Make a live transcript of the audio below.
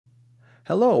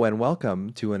Hello and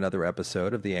welcome to another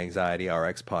episode of the Anxiety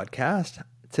RX podcast.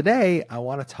 Today, I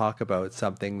want to talk about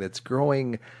something that's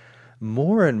growing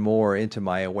more and more into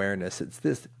my awareness. It's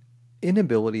this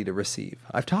inability to receive.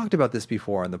 I've talked about this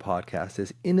before on the podcast,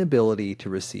 this inability to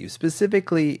receive,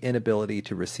 specifically inability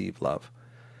to receive love.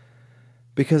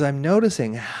 Because I'm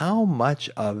noticing how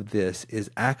much of this is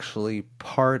actually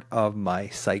part of my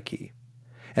psyche.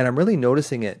 And I'm really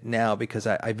noticing it now because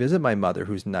I visit my mother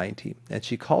who's 90 and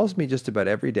she calls me just about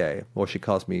every day. Well, she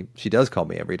does call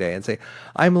me every day and say,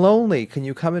 I'm lonely. Can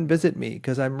you come and visit me?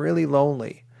 Because I'm really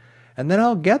lonely. And then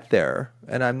I'll get there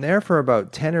and I'm there for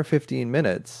about 10 or 15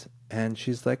 minutes. And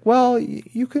she's like, well,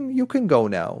 you can go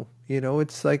now.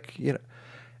 It's like,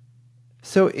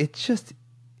 so it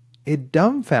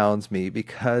dumbfounds me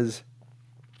because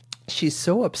she's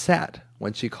so upset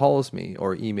when she calls me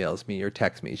or emails me or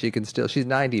texts me. She's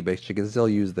 90, but she can still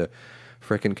use the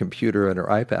frickin' computer and her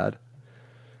iPad.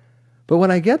 But when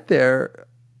I get there,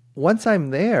 once I'm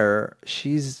there,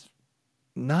 she's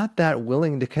not that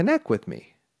willing to connect with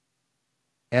me.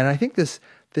 And I think this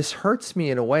hurts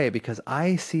me in a way because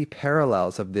I see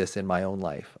parallels of this in my own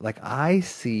life. Like I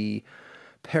see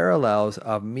parallels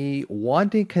of me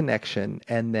wanting connection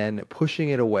and then pushing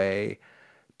it away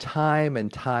time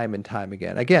and time and time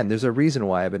again. Again, there's a reason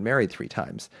why I've been married 3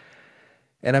 times.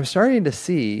 And I'm starting to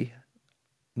see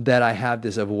that I have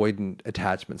this avoidant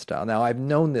attachment style. Now, I've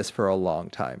known this for a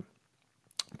long time.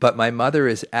 But my mother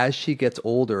is, as she gets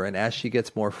older and as she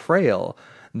gets more frail,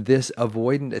 this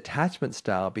avoidant attachment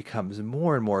style becomes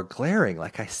more and more glaring.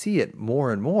 Like I see it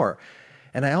more and more.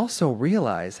 And I also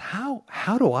realize how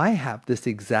do I have this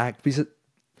exact same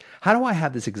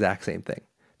thing?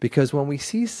 Because when we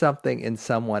see something in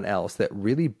someone else that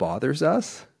really bothers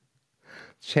us,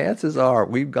 chances are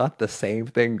we've got the same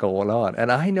thing going on.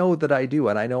 And I know that I do.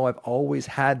 And I know I've always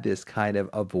had this kind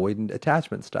of avoidant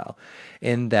attachment style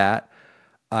in that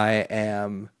I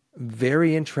am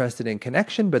very interested in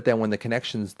connection. But then when the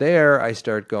connection's there, I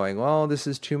start going, well, this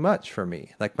is too much for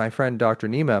me. Like my friend, Dr.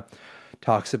 Nima,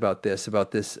 talks about this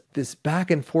back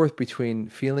and forth between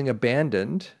feeling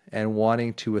abandoned and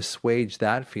wanting to assuage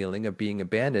that feeling of being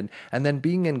abandoned and then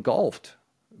being engulfed,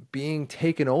 being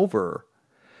taken over.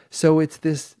 So it's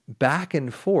this back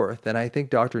and forth. And I think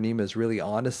Dr. Nima is really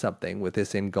onto something with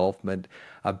this engulfment,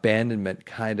 abandonment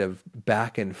kind of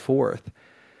back and forth.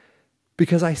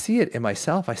 Because I see it in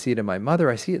myself, I see it in my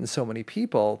mother, I see it in so many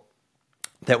people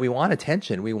that we want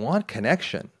attention, we want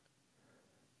connection.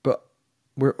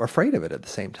 We're afraid of it at the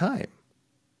same time,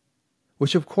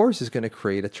 which of course is going to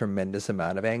create a tremendous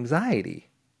amount of anxiety.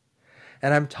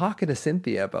 And I'm talking to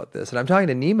Cynthia about this, and I'm talking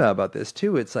to Nima about this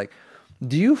too. It's like,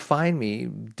 do you find me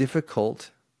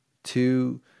difficult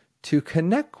to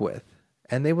connect with?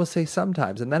 And they will say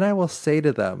sometimes. And then I will say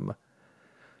to them,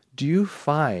 do you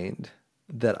find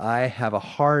that I have a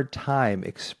hard time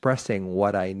expressing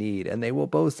what I need? And they will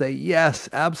both say, yes,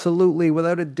 absolutely,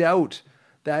 without a doubt.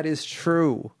 That is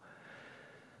true.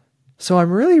 So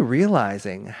I'm really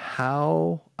realizing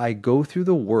how I go through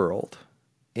the world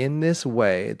in this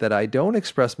way that I don't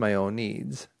express my own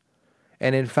needs.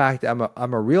 And in fact, I'm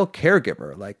a real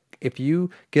caregiver. Like if you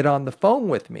get on the phone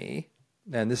with me,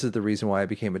 and this is the reason why I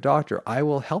became a doctor, I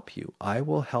will help you. I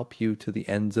will help you to the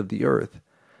ends of the earth.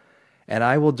 And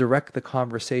I will direct the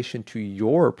conversation to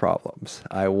your problems.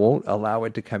 I won't allow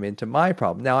it to come into my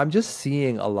problem. Now I'm just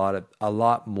seeing a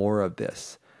lot more of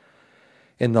this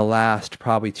in the last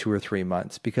probably 2 or 3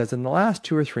 months, because in the last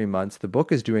 2 or 3 months, the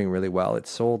book is doing really well. It's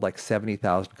sold like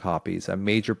 70,000 copies. A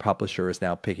major publisher is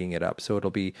now picking it up. So it'll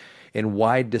be in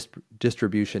wide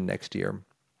distribution next year.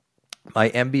 My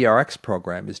MBRX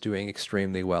program is doing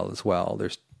extremely well as well.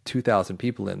 There's 2,000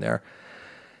 people in there.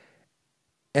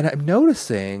 And I'm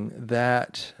noticing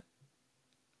that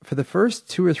for the first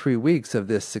 2 or 3 weeks of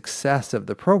this success of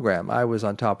the program, I was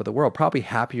on top of the world, probably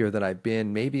happier than I've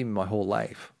been maybe my whole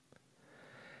life.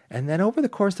 And then over the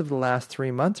course of the last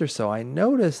 3 months or so, I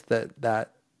noticed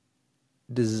that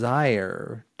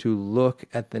desire to look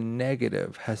at the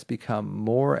negative has become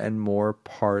more and more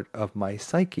part of my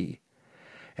psyche.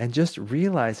 And just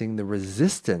realizing the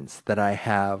resistance that I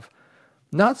have,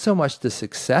 not so much to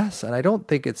success, and I don't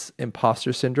think it's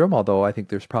imposter syndrome, although I think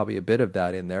there's probably a bit of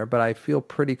that in there, but I feel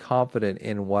pretty confident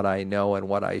in what I know and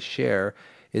what I share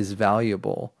is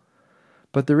valuable.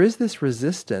 But there is this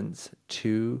resistance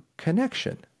to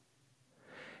connection.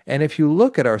 And if you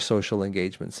look at our social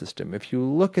engagement system, if you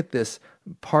look at this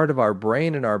part of our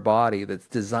brain and our body that's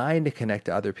designed to connect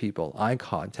to other people, eye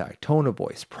contact, tone of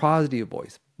voice, prosody of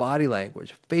voice, body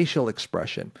language, facial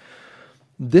expression,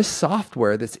 this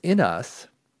software that's in us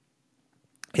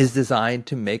is designed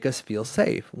to make us feel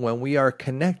safe. When we are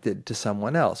connected to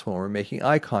someone else, when we're making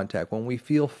eye contact, when we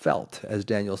feel felt, as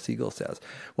Daniel Siegel says,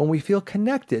 when we feel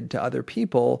connected to other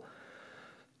people,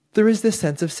 there is this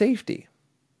sense of safety.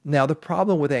 Now, the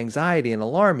problem with anxiety and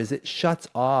alarm is it shuts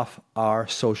off our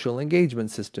social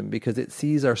engagement system because it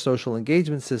sees our social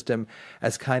engagement system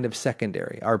as kind of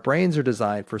secondary. Our brains are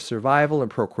designed for survival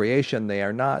and procreation. They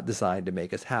are not designed to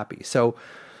make us happy. So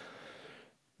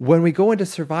when we go into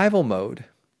survival mode,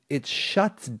 it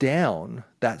shuts down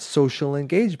that social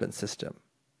engagement system,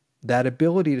 that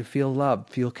ability to feel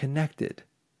loved, feel connected,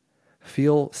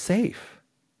 feel safe.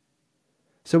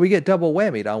 So we get double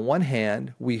whammied. On one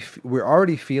hand, we're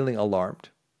already feeling alarmed.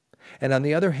 And on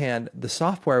the other hand, the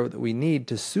software that we need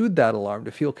to soothe that alarm,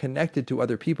 to feel connected to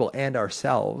other people and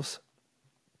ourselves,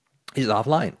 is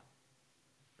offline.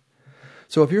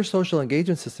 So if your social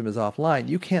engagement system is offline,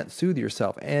 you can't soothe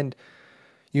yourself. And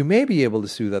you may be able to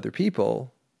soothe other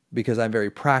people, because I'm very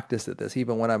practiced at this.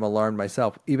 Even when I'm alarmed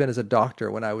myself, even as a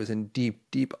doctor, when I was in deep,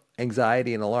 deep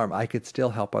anxiety and alarm, I could still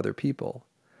help other people.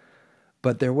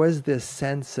 But there was this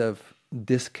sense of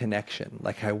disconnection,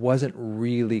 like I wasn't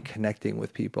really connecting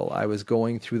with people. I was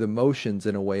going through the motions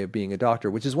in a way of being a doctor,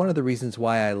 which is one of the reasons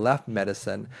why I left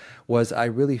medicine, was I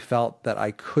really felt that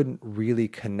I couldn't really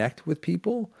connect with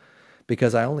people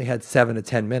because I only had 7 to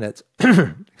 10 minutes,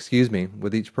 excuse me,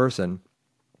 with each person.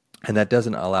 And that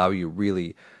doesn't allow you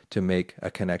really to make a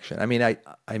connection. I mean,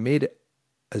 I made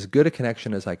as good a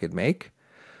connection as I could make,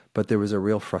 but there was a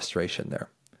real frustration there.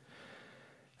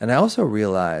 And I also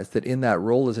realized that in that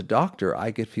role as a doctor,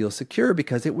 I could feel secure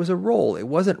because it was a role. It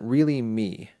wasn't really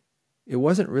me. It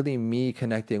wasn't really me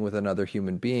connecting with another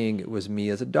human being. It was me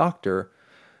as a doctor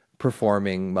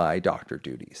performing my doctor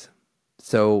duties.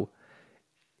 So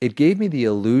it gave me the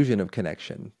illusion of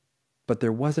connection, but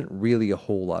there wasn't really a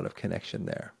whole lot of connection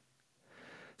there.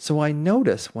 So I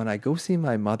notice when I go see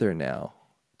my mother now,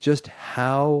 just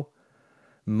how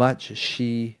much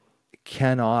she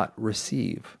cannot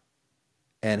receive,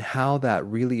 and how that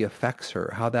really affects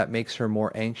her, how that makes her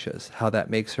more anxious, how that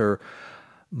makes her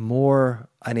more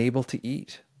unable to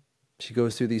eat. She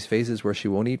goes through these phases where she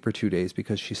won't eat for 2 days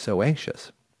because she's so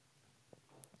anxious.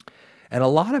 And a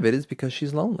lot of it is because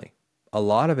she's lonely. A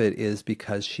lot of it is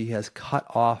because she has cut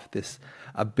off this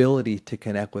ability to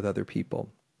connect with other people.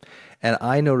 And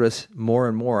I notice more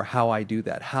and more how I do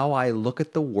that, how I look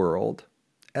at the world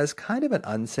as kind of an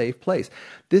unsafe place.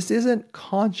 This isn't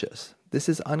conscious. This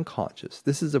is unconscious.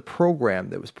 This is a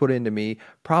program that was put into me,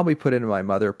 probably put into my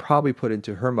mother, probably put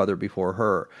into her mother before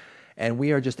her. And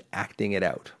we are just acting it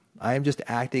out. I am just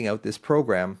acting out this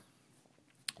program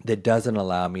that doesn't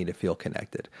allow me to feel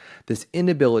connected. This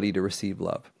inability to receive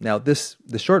love. Now, the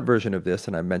short version of this,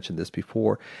 and I mentioned this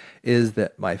before, is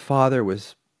that my father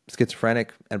was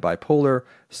schizophrenic and bipolar,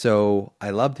 so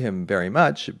I loved him very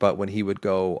much, but when he would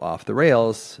go off the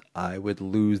rails, I would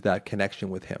lose that connection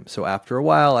with him. So after a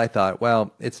while, I thought,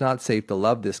 well, it's not safe to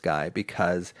love this guy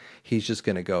because he's just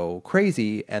going to go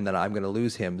crazy and then I'm going to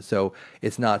lose him, so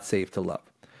it's not safe to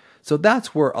love. So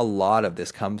that's where a lot of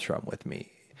this comes from with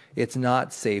me. It's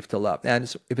not safe to love.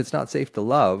 And if it's not safe to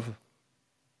love,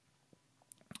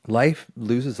 life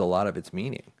loses a lot of its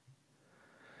meaning.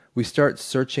 We start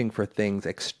searching for things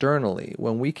externally.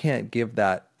 When we can't give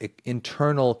that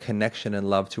internal connection and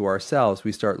love to ourselves,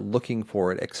 we start looking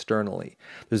for it externally.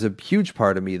 There's a huge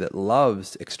part of me that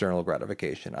loves external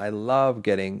gratification. I love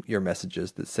getting your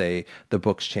messages that say the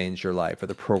books changed your life or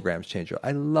the programs changed your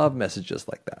life. I love messages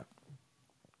like that.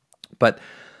 But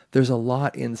there's a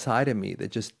lot inside of me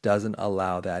that just doesn't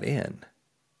allow that in.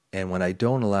 And when I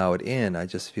don't allow it in, I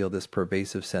just feel this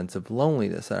pervasive sense of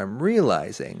loneliness. And I'm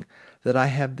realizing that I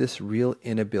have this real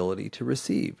inability to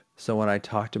receive. So when I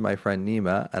talk to my friend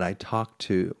Nima and I talk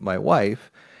to my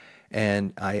wife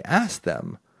and I ask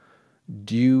them,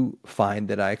 do you find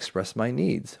that I express my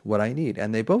needs, what I need?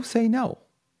 And they both say no,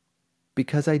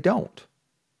 because I don't.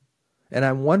 And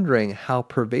I'm wondering how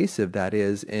pervasive that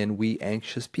is in we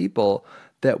anxious people,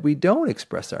 that we don't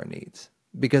express our needs.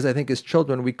 Because I think as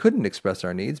children, we couldn't express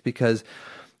our needs because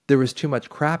there was too much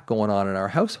crap going on in our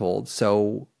household.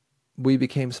 So we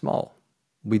became small.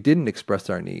 We didn't express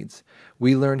our needs.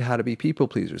 We learned how to be people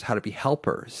pleasers, how to be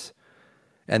helpers.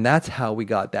 And that's how we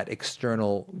got that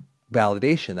external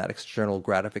validation, that external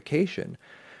gratification,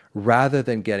 rather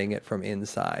than getting it from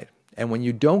inside. And when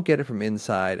you don't get it from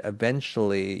inside,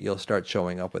 eventually you'll start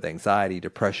showing up with anxiety,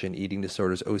 depression, eating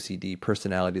disorders, OCD,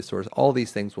 personality disorders. All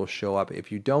these things will show up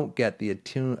if you don't get the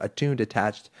attuned,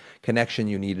 attached connection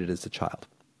you needed as a child.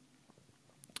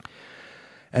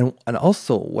 And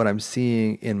also what I'm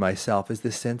seeing in myself is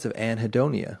this sense of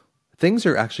anhedonia, things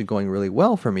are actually going really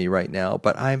well for me right now,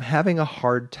 but I'm having a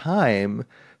hard time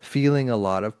feeling a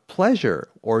lot of pleasure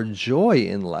or joy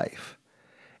in life.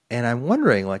 And I'm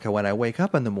wondering, like, when I wake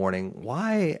up in the morning,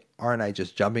 why aren't I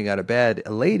just jumping out of bed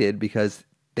elated because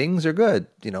things are good?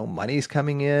 Money's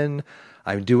coming in,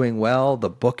 I'm doing well, the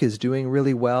book is doing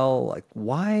really well. Like,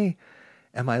 why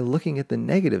am I looking at the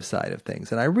negative side of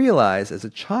things? And I realized as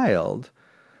a child,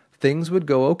 things would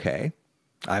go okay.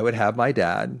 I would have my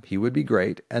dad, he would be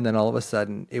great, and then all of a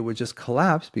sudden it would just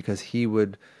collapse because he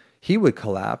would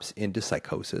collapse into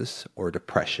psychosis or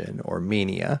depression or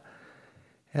mania.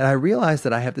 And I realized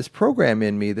that I have this program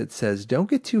in me that says, don't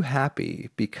get too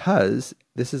happy because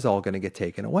this is all going to get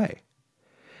taken away.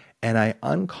 And I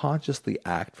unconsciously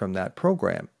act from that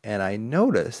program. And I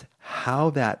notice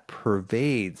how that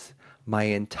pervades my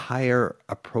entire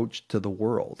approach to the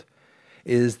world.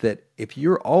 Is that if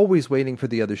you're always waiting for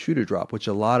the other shoe to drop, which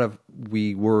a lot of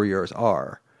we worriers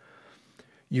are,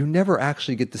 you never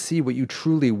actually get to see what you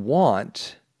truly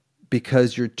want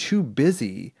because you're too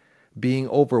busy being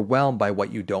overwhelmed by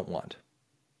what you don't want.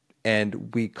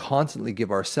 And we constantly give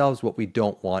ourselves what we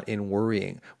don't want in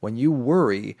worrying. When you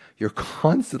worry, you're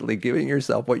constantly giving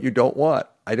yourself what you don't want.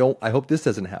 I hope this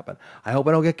doesn't happen. I hope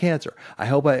I don't get cancer. I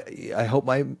hope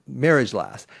my marriage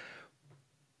lasts.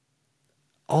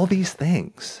 All these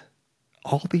things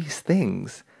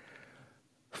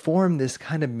form this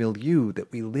kind of milieu that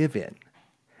we live in.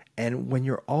 And when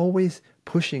you're always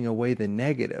pushing away the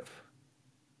negative,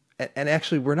 and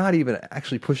actually we're not even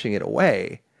actually pushing it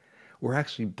away, we're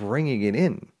actually bringing it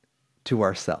in to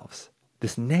ourselves,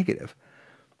 this negative.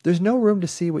 There's no room to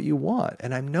see what you want.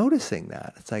 And I'm noticing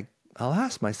that. It's like, I'll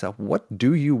ask myself, what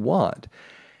do you want?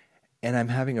 And I'm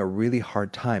having a really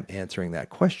hard time answering that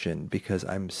question because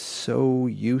I'm so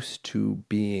used to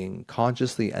being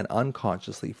consciously and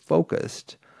unconsciously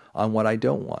focused on what I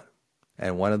don't want.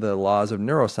 And one of the laws of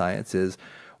neuroscience is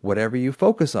whatever you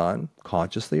focus on,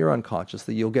 consciously or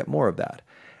unconsciously, you'll get more of that.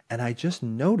 And I just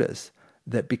notice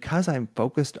that because I'm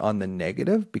focused on the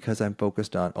negative, because I'm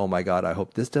focused on, oh my God, I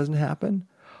hope this doesn't happen,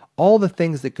 all the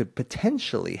things that could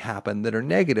potentially happen that are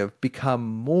negative become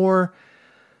more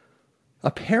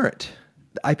apparent.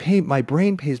 My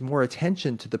brain pays more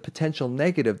attention to the potential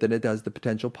negative than it does the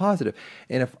potential positive.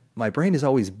 And if my brain is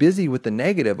always busy with the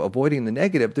negative, avoiding the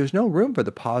negative, there's no room for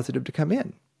the positive to come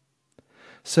in.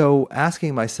 So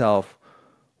asking myself,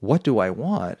 what do I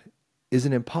want, is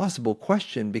an impossible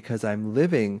question because I'm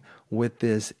living with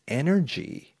this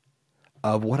energy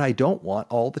of what I don't want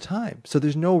all the time. So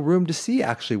there's no room to see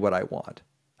actually what I want.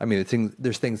 I mean,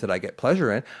 there's things that I get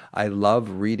pleasure in. I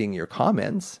love reading your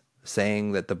comments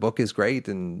saying that the book is great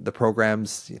and the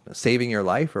program's saving your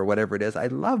life or whatever it is. I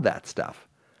love that stuff.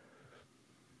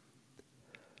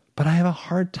 But I have a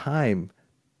hard time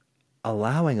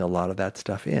allowing a lot of that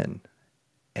stuff in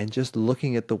and just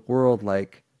looking at the world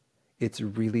like it's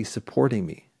really supporting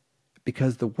me.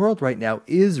 Because the world right now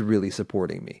is really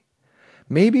supporting me.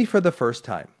 Maybe for the first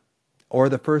time, or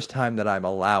the first time that I'm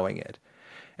allowing it.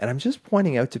 And I'm just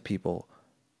pointing out to people,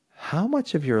 how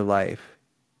much of your life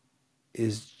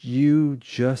is you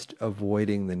just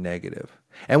avoiding the negative?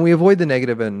 And we avoid the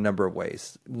negative in a number of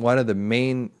ways. One of the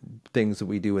main things that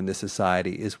we do in this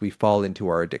society is we fall into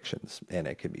our addictions. And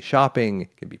it can be shopping,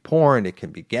 it can be porn, it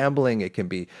can be gambling, it can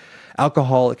be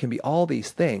alcohol, it can be all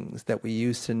these things that we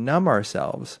use to numb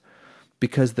ourselves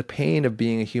because the pain of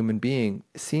being a human being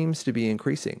seems to be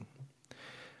increasing.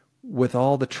 With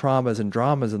all the traumas and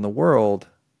dramas in the world,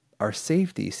 our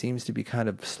safety seems to be kind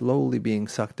of slowly being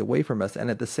sucked away from us.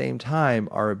 And at the same time,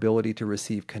 our ability to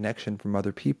receive connection from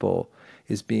other people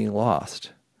is being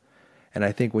lost. And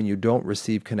I think when you don't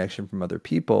receive connection from other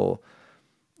people,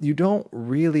 you don't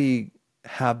really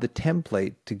have the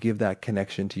template to give that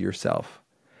connection to yourself.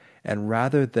 And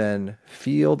rather than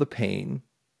feel the pain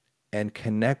and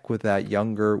connect with that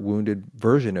younger, wounded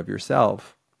version of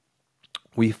yourself,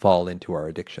 we fall into our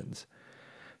addictions.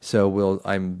 So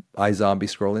I zombie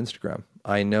scroll Instagram.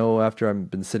 I know after I've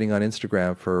been sitting on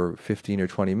Instagram for 15 or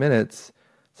 20 minutes,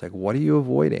 it's like, what are you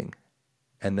avoiding?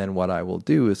 And then what I will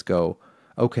do is go,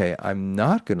 okay, I'm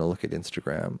not going to look at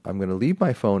Instagram. I'm going to leave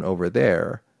my phone over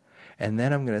there. And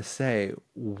then I'm going to say,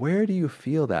 where do you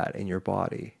feel that in your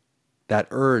body? That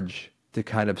urge to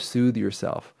kind of soothe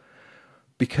yourself.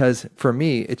 Because for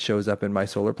me, it shows up in my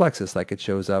solar plexus, like it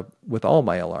shows up with all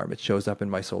my alarm. It shows up in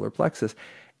my solar plexus.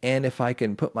 And if I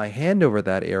can put my hand over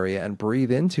that area and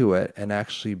breathe into it and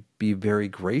actually be very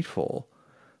grateful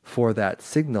for that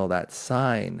signal, that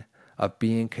sign of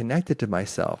being connected to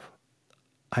myself,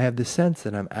 I have the sense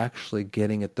that I'm actually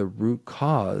getting at the root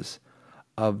cause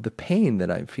of the pain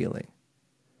that I'm feeling.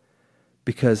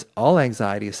 Because all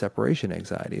anxiety is separation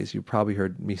anxiety, as you probably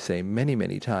heard me say many,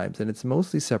 many times, and it's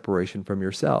mostly separation from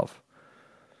yourself.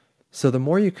 So the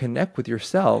more you connect with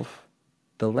yourself,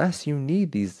 the less you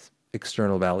need these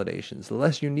external validations, the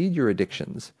less you need your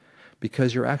addictions,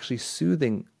 because you're actually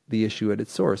soothing the issue at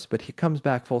its source. But he comes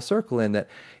back full circle in that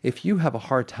if you have a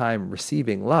hard time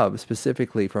receiving love,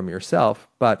 specifically from yourself,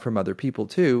 but from other people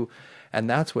too, and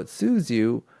that's what soothes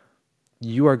you,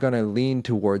 you are going to lean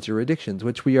towards your addictions,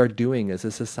 which we are doing as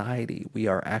a society. We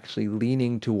are actually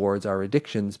leaning towards our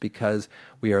addictions because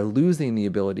we are losing the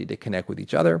ability to connect with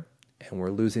each other, and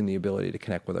we're losing the ability to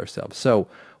connect with ourselves. So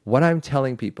what I'm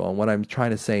telling people and what I'm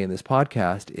trying to say in this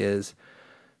podcast is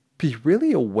be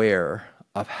really aware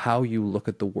of how you look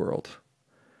at the world,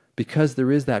 because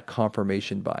there is that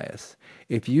confirmation bias.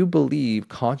 If you believe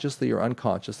consciously or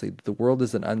unconsciously that the world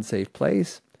is an unsafe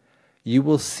place, you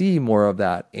will see more of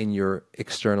that in your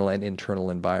external and internal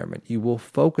environment. You will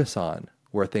focus on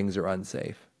where things are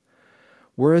unsafe.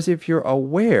 Whereas if you're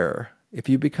aware, if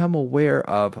you become aware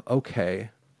of, okay,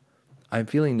 I'm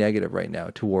feeling negative right now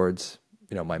towards,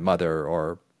 my mother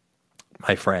or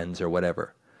my friends or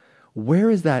whatever. Where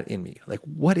is that in me? Like,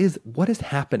 what is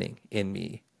happening in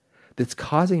me that's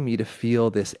causing me to feel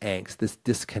this angst, this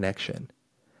disconnection,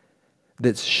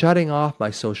 that's shutting off my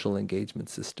social engagement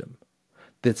system,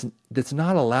 that's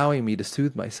not allowing me to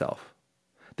soothe myself,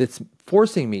 that's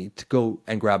forcing me to go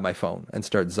and grab my phone and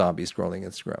start zombie scrolling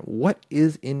Instagram? What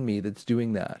is in me that's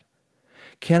doing that?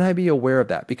 Can I be aware of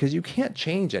that? Because you can't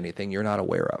change anything you're not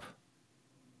aware of.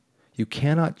 You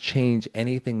cannot change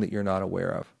anything that you're not aware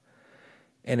of.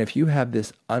 And if you have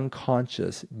this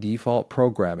unconscious default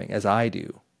programming, as I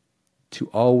do, to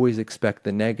always expect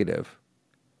the negative,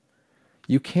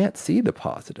 you can't see the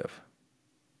positive.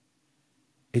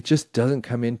 It just doesn't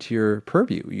come into your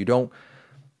purview. You don't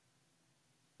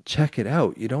check it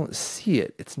out. You don't see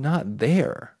it. It's not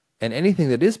there. And anything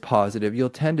that is positive, you'll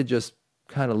tend to just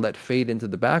kind of let fade into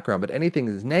the background. But anything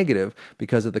that's negative,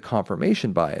 because of the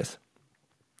confirmation bias,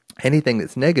 anything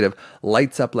that's negative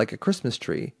lights up like a Christmas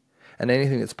tree, and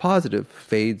anything that's positive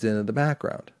fades into the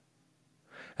background.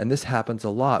 And this happens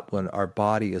a lot when our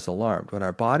body is alarmed. When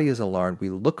our body is alarmed, we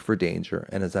look for danger.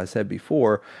 And as I said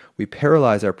before, we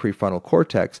paralyze our prefrontal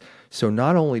cortex. So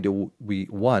not only do we,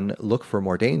 one, look for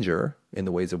more danger in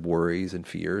the ways of worries and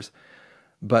fears,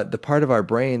 but the part of our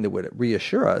brain that would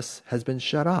reassure us has been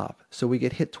shut off. So we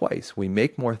get hit twice. We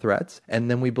make more threats, and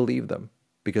then we believe them,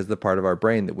 because the part of our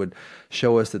brain that would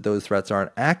show us that those threats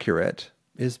aren't accurate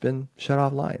has been shut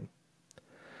offline.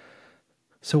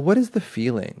 So what is the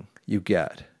feeling you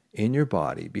get in your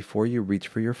body before you reach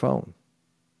for your phone,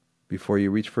 before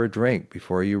you reach for a drink,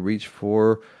 before you reach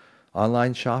for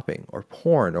online shopping or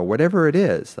porn or whatever it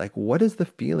is? Like, what is the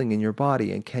feeling in your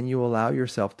body? And can you allow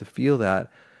yourself to feel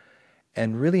that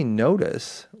and really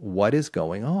notice what is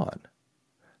going on?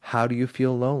 How do you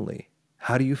feel lonely?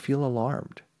 How do you feel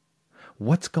alarmed?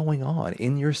 What's going on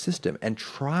in your system? And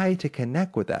try to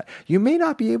connect with that. You may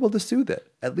not be able to soothe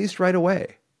it, at least right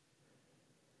away.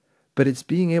 But it's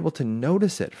being able to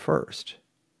notice it first,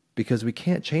 because we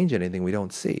can't change anything we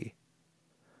don't see.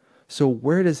 So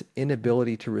where does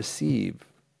inability to receive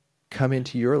come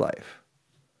into your life?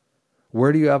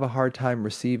 Where do you have a hard time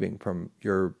receiving from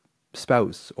your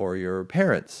spouse or your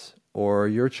parents or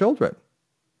your children?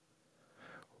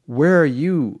 Where are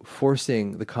you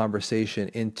forcing the conversation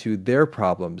into their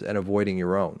problems and avoiding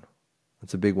your own?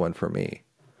 That's a big one for me.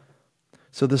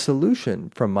 So the solution,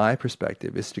 from my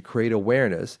perspective, is to create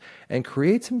awareness and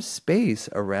create some space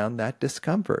around that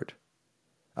discomfort.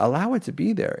 Allow it to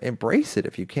be there. Embrace it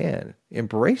if you can.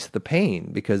 Embrace the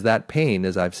pain, because that pain,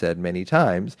 as I've said many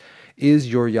times,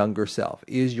 is your younger self,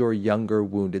 is your younger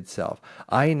wounded self.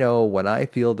 I know when I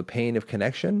feel the pain of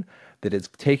connection that it's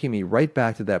taking me right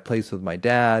back to that place with my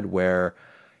dad where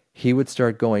he would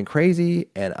start going crazy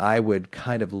and I would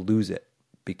kind of lose it.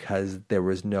 Because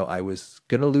I was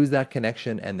going to lose that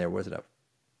connection and there wasn't a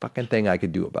fucking thing I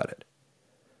could do about it.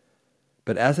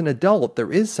 But as an adult,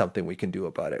 there is something we can do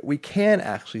about it. We can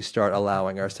actually start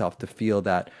allowing ourselves to feel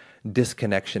that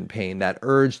disconnection pain, that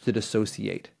urge to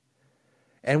dissociate.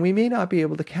 And we may not be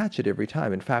able to catch it every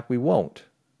time. In fact, we won't.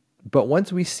 But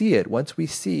once we see it, once we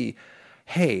see,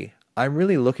 hey, I'm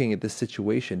really looking at this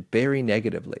situation very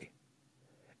negatively.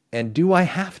 And do I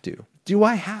have to? Do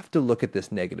I have to look at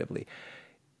this negatively?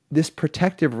 This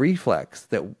protective reflex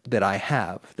that I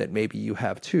have, that maybe you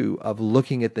have too, of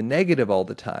looking at the negative all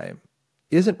the time,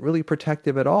 isn't really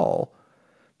protective at all,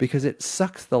 because it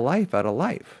sucks the life out of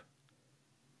life.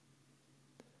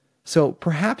 So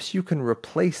perhaps you can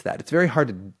replace that. It's very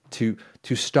hard to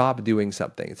stop doing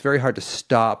something. It's very hard to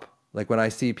stop Like when I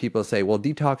see people say, well,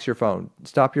 detox your phone,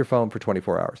 stop your phone for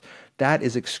 24 hours. That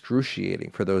is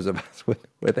excruciating for those of us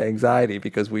with anxiety,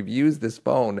 because we've used this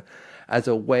phone as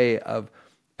a way of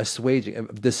assuaging,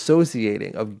 of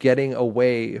dissociating, of getting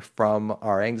away from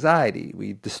our anxiety.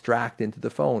 We distract into the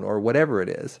phone or whatever it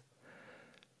is.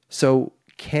 So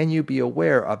can you be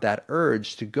aware of that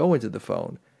urge to go into the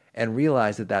phone and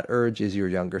realize that that urge is your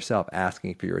younger self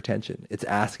asking for your attention? It's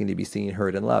asking to be seen,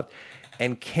 heard, and loved.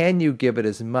 And can you give it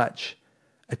as much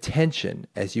attention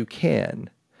as you can,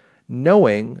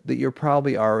 knowing that you're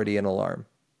probably already an alarm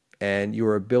and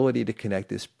your ability to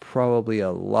connect is probably a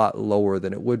lot lower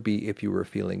than it would be if you were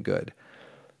feeling good.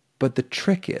 But the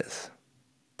trick is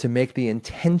to make the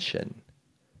intention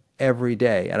every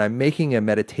day, and I'm making a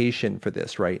meditation for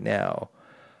this right now,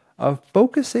 of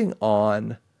focusing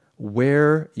on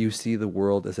where you see the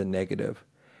world as a negative,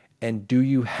 and do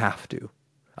you have to?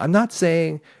 I'm not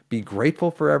saying be grateful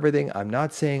for everything. I'm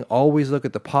not saying always look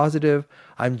at the positive.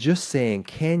 I'm just saying,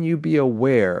 can you be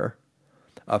aware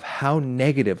of how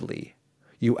negatively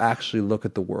you actually look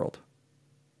at the world?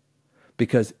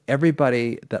 Because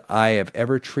everybody that I have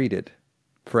ever treated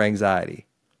for anxiety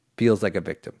feels like a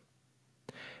victim.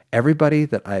 Everybody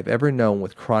that I've ever known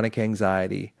with chronic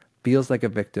anxiety feels like a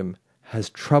victim, has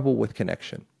trouble with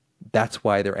connection. That's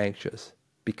why they're anxious,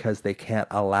 because they can't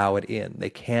allow it in. They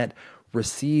can't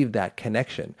receive that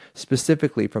connection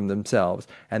specifically from themselves.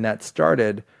 And that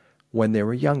started when they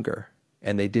were younger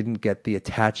and they didn't get the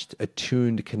attached,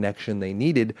 attuned connection they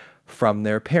needed from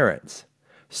their parents.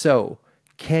 So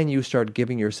can you start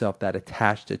giving yourself that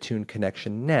attached, attuned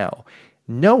connection now,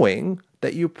 knowing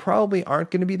that you probably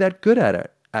aren't going to be that good at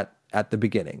it at the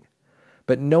beginning,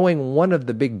 but knowing one of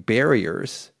the big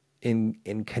barriers in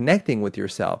connecting with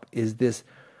yourself is this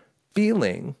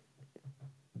feeling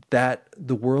that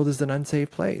the world is an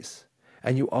unsafe place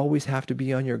and you always have to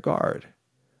be on your guard,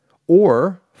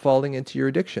 or falling into your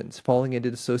addictions, falling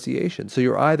into dissociation. So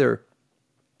you're either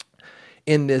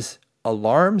in this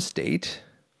alarm state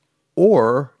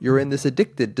or you're in this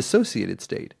addicted, dissociated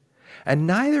state. And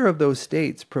neither of those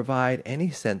states provide any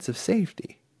sense of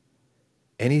safety,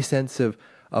 any sense of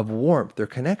warmth or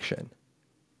connection,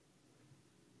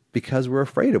 because we're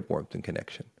afraid of warmth and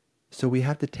connection. So we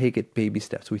have to take it baby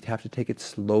steps. We have to take it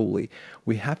slowly.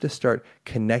 We have to start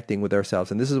connecting with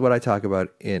ourselves. And this is what I talk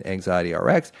about in Anxiety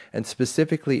RX and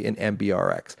specifically in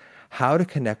MBRX, how to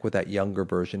connect with that younger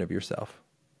version of yourself.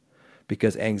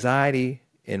 Because anxiety,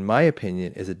 in my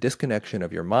opinion, is a disconnection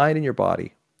of your mind and your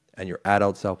body and your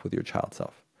adult self with your child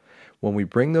self. When we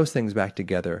bring those things back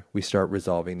together, we start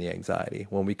resolving the anxiety.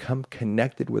 When we become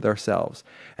connected with ourselves,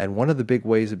 and one of the big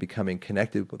ways of becoming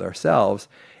connected with ourselves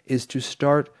is to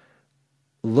start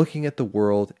looking at the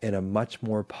world in a much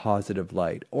more positive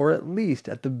light, or at least,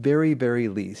 at the very, very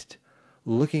least,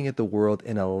 looking at the world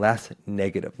in a less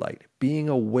negative light, being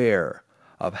aware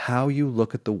of how you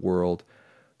look at the world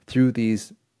through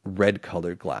these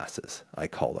red-colored glasses, I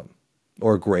call them,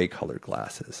 or gray-colored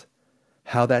glasses.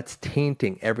 How that's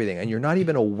tainting everything. And you're not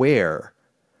even aware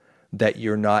that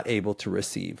you're not able to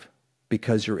receive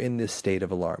because you're in this state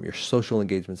of alarm. Your social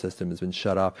engagement system has been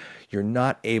shut off. You're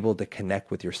not able to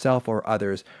connect with yourself or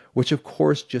others, which of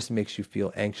course just makes you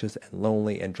feel anxious and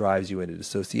lonely and drives you into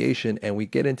dissociation. And we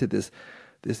get into this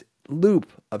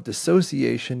loop of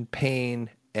dissociation, pain,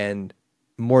 and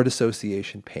more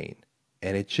dissociation, pain.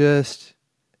 And it just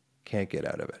can't get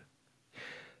out of it.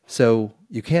 So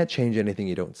you can't change anything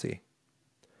you don't see.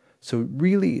 So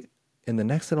really, in the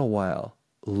next little while,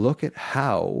 look at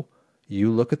how you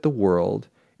look at the world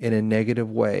in a negative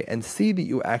way and see that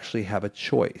you actually have a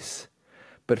choice.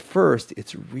 But first,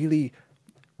 it's really,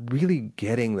 really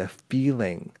getting the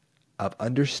feeling of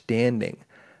understanding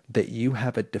that you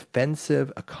have a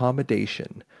defensive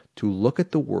accommodation to look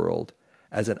at the world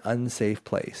as an unsafe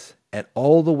place. And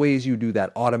all the ways you do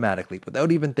that automatically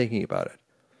without even thinking about it.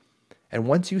 And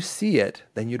once you see it,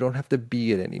 then you don't have to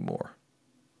be it anymore.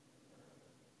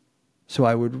 So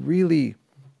I would really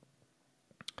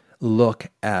look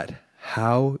at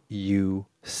how you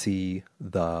see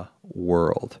the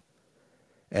world.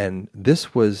 And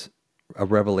this was a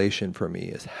revelation for me,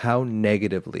 is how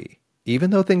negatively, even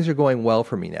though things are going well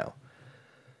for me now,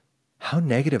 how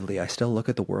negatively I still look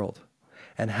at the world.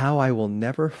 And how I will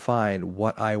never find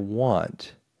what I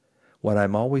want when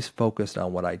I'm always focused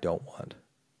on what I don't want,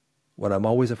 what I'm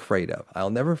always afraid of. I'll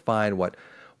never find what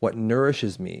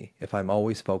nourishes me if I'm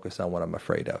always focused on what I'm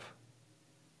afraid of.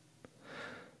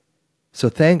 So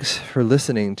thanks for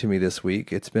listening to me this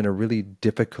week. It's been a really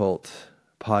difficult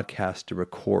podcast to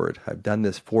record. I've done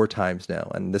this 4 times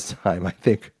now, and this time I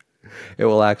think it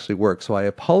will actually work. So I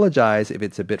apologize if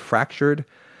it's a bit fractured,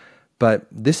 But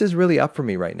this is really up for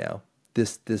me right now.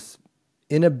 This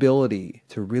inability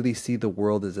to really see the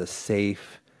world as a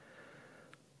safe,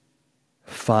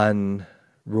 fun,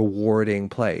 rewarding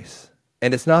place.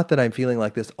 And it's not that I'm feeling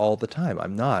like this all the time.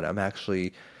 I'm not. I'm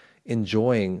actually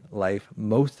enjoying life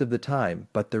most of the time.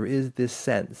 But there is this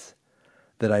sense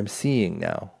that I'm seeing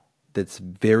now that's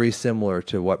very similar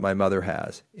to what my mother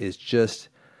has, is just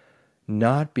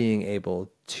not being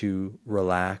able to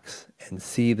relax and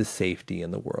see the safety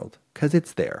in the world, because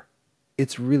it's there.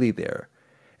 It's really there.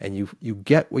 And you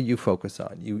get what you focus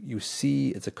on. You see,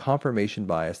 it's a confirmation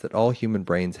bias that all human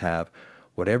brains have.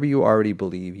 Whatever you already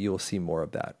believe, you'll see more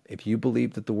of that. If you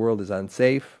believe that the world is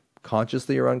unsafe,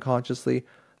 consciously or unconsciously,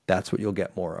 that's what you'll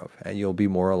get more of, and you'll be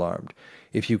more alarmed.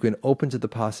 If you can open to the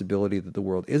possibility that the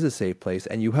world is a safe place,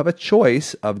 and you have a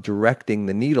choice of directing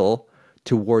the needle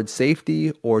towards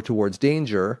safety or towards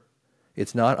danger,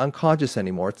 it's not unconscious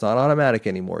anymore. It's not automatic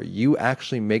anymore. You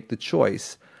actually make the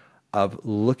choice of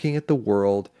looking at the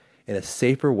world in a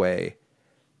safer way.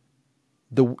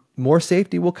 The more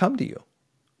safety will come to you.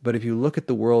 But if you look at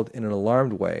the world in an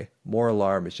alarmed way, more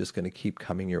alarm is just going to keep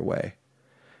coming your way.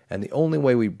 And the only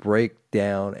way we break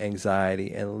down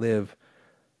anxiety and live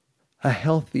a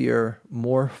healthier,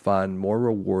 more fun, more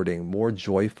rewarding, more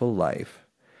joyful life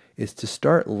is to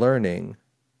start learning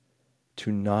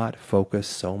to not focus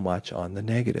so much on the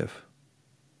negative.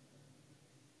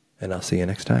 And I'll see you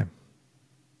next time.